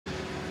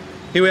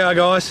Here we are,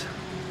 guys.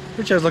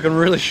 Richo's looking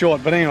really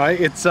short, but anyway,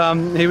 it's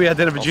here we are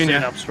down at Virginia.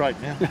 I'll stand up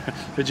straight now.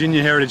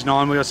 Virginia Heritage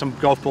 9. We got some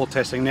golf ball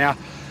testing now.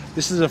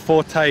 This is a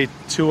Forte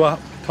Tour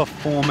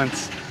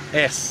Performance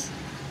S.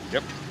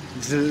 Yep.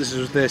 This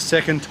is their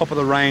second top of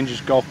the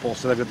range golf ball.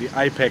 So they've got the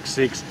Apex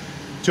 6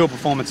 Tour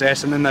Performance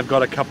S, and then they've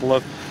got a couple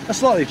of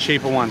slightly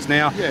cheaper ones.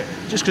 Now,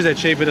 just because they're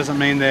cheaper doesn't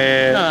mean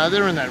they're... No,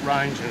 they're in that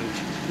range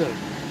of the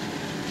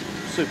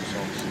super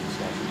softs and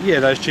stuff. Yeah,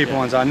 those cheaper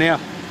ones are. Now,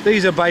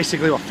 these are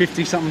basically, what,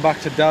 50 something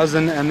bucks a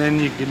dozen, and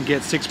then you can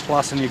get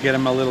 6+ and you get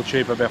them a little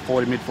cheaper, about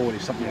 40, mid 40s,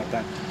 something like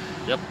that.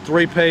 Yep.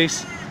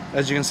 3-piece,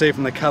 as you can see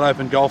from the cut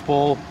open golf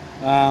ball.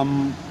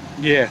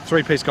 Yeah,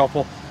 3-piece golf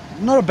ball.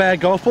 Not a bad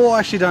golf ball. I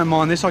actually don't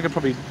mind this. I could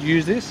probably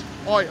use this.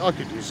 I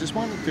could use this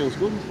one. It feels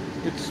good.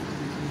 It's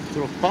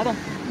sort of butter.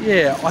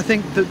 Yeah, I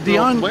think the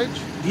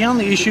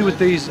only issue with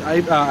these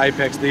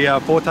Apex,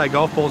 the Forte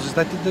golf balls, is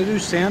that they do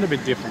sound a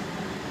bit different.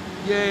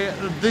 Yeah,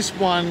 this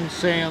one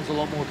sounds a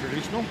lot more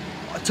traditional.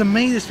 To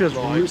me, this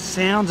feels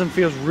sounds and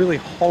feels really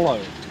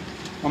hollow.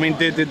 I mean,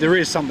 there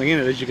is something in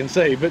it, as you can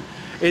see, but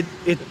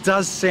it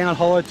does sound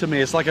hollow to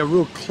me. It's like a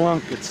real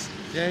clunk. It's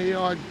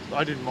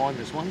I didn't mind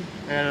this one.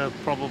 Out of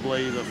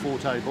probably the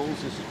Forte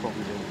balls, this is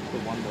probably the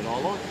one that I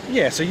like.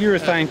 Yeah, so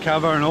urethane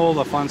cover and all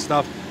the fun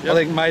stuff. Yep. I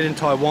think made in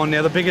Taiwan.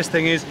 Now the biggest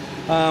thing is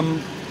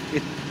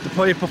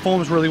it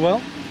performs really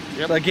well.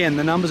 Yep. So again,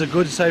 the numbers are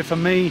good. So for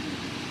me,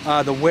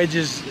 the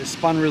wedges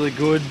spun really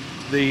good.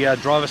 The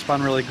driver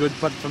spun really good,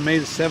 but for me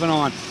the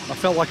 7-iron, I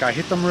felt like I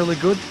hit them really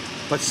good,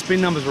 but spin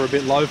numbers were a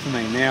bit low for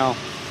me. Now,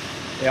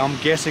 I'm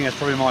guessing it's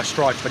probably my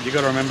strikes, but you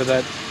got to remember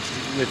that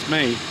it's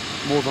me,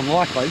 more than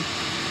likely.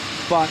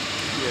 But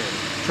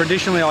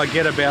traditionally I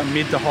get about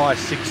mid to high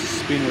 6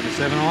 spin with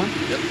the 7-iron.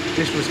 Yep.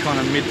 This was kind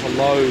of mid to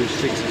low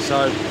 6s,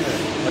 so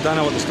I don't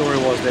know what the story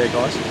was there,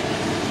 guys.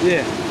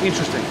 Yeah,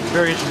 interesting,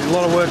 very interesting. A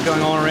lot of work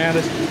going on around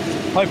us.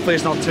 Hopefully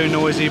it's not too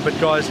noisy, but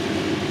guys,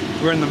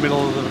 we're in the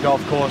middle of the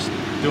golf course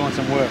doing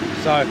some work.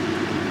 So,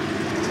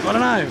 I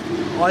don't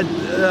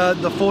know.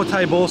 The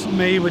Forte balls for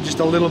me were just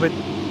a little bit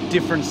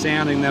different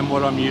sounding than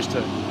what I'm used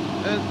to.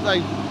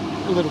 A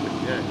little bit,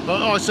 yeah.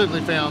 But I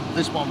certainly found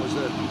this one was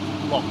a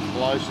lot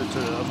closer to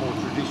a more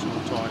traditional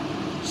type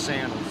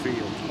sound and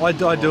feel. I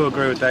do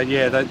agree with that,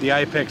 yeah. The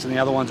Apex and the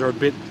other ones are a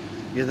bit,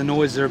 the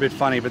noises are a bit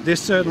funny, but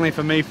this certainly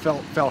for me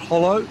felt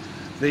hollow.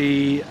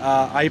 The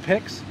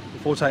Apex, the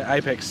Forte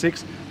Apex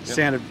 6,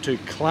 sounded too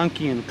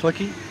clunky and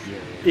clicky.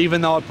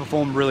 Even though it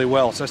performed really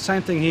well. So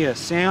same thing here,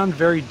 sound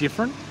very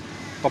different,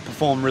 but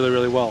perform really,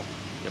 really well.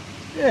 Yep.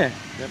 Yeah,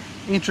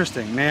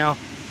 interesting. Now,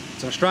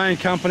 it's an Australian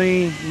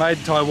company, made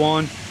in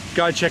Taiwan.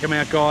 Go check them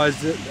out,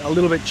 guys. A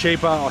little bit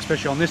cheaper,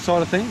 especially on this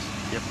side of things.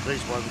 Yep,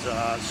 these ones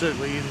are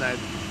certainly in that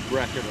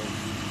bracket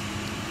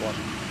of, what,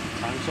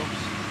 tone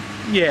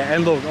socks? Yeah,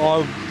 and look,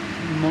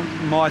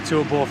 my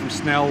tour ball from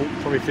Snell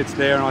probably fits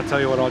there, and I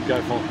tell you what I'd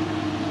go for.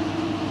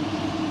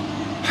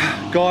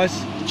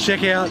 Guys,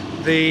 check out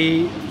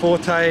the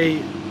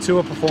Forte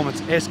Tour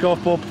Performance S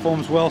golf ball.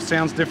 Performs well,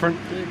 sounds different,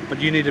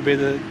 but you need to be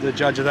the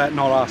judge of that,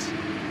 not us.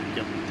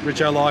 Yep.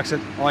 Richo likes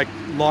it. I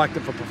liked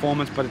it for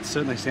performance, but it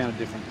certainly sounded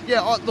different. Yeah,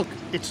 look,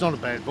 it's not a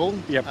bad ball.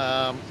 Yep.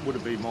 Would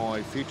it be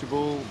my future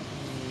ball?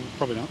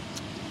 Probably not.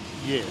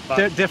 Yeah, but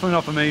definitely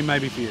not for me.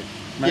 Maybe for you.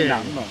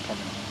 Yeah. No,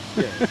 probably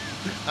not.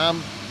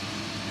 Yeah.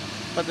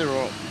 But they're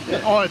all.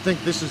 Yeah. I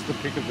think this is the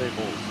pick of their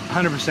balls.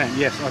 100%.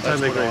 Yes, I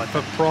totally agree.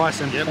 For price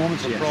and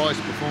performance, for price,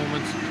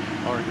 performance,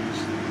 I reckon this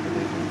is the pick of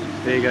their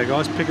balls. There you go,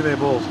 guys. Pick of their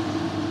balls.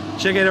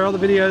 Check out our other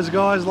videos,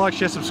 guys. Like,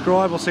 share,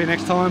 subscribe. We'll see you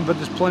next time. But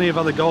there's plenty of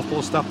other golf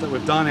ball stuff that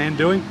we've done and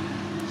doing.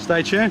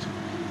 Stay tuned.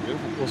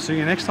 Beautiful. We'll see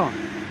you next time.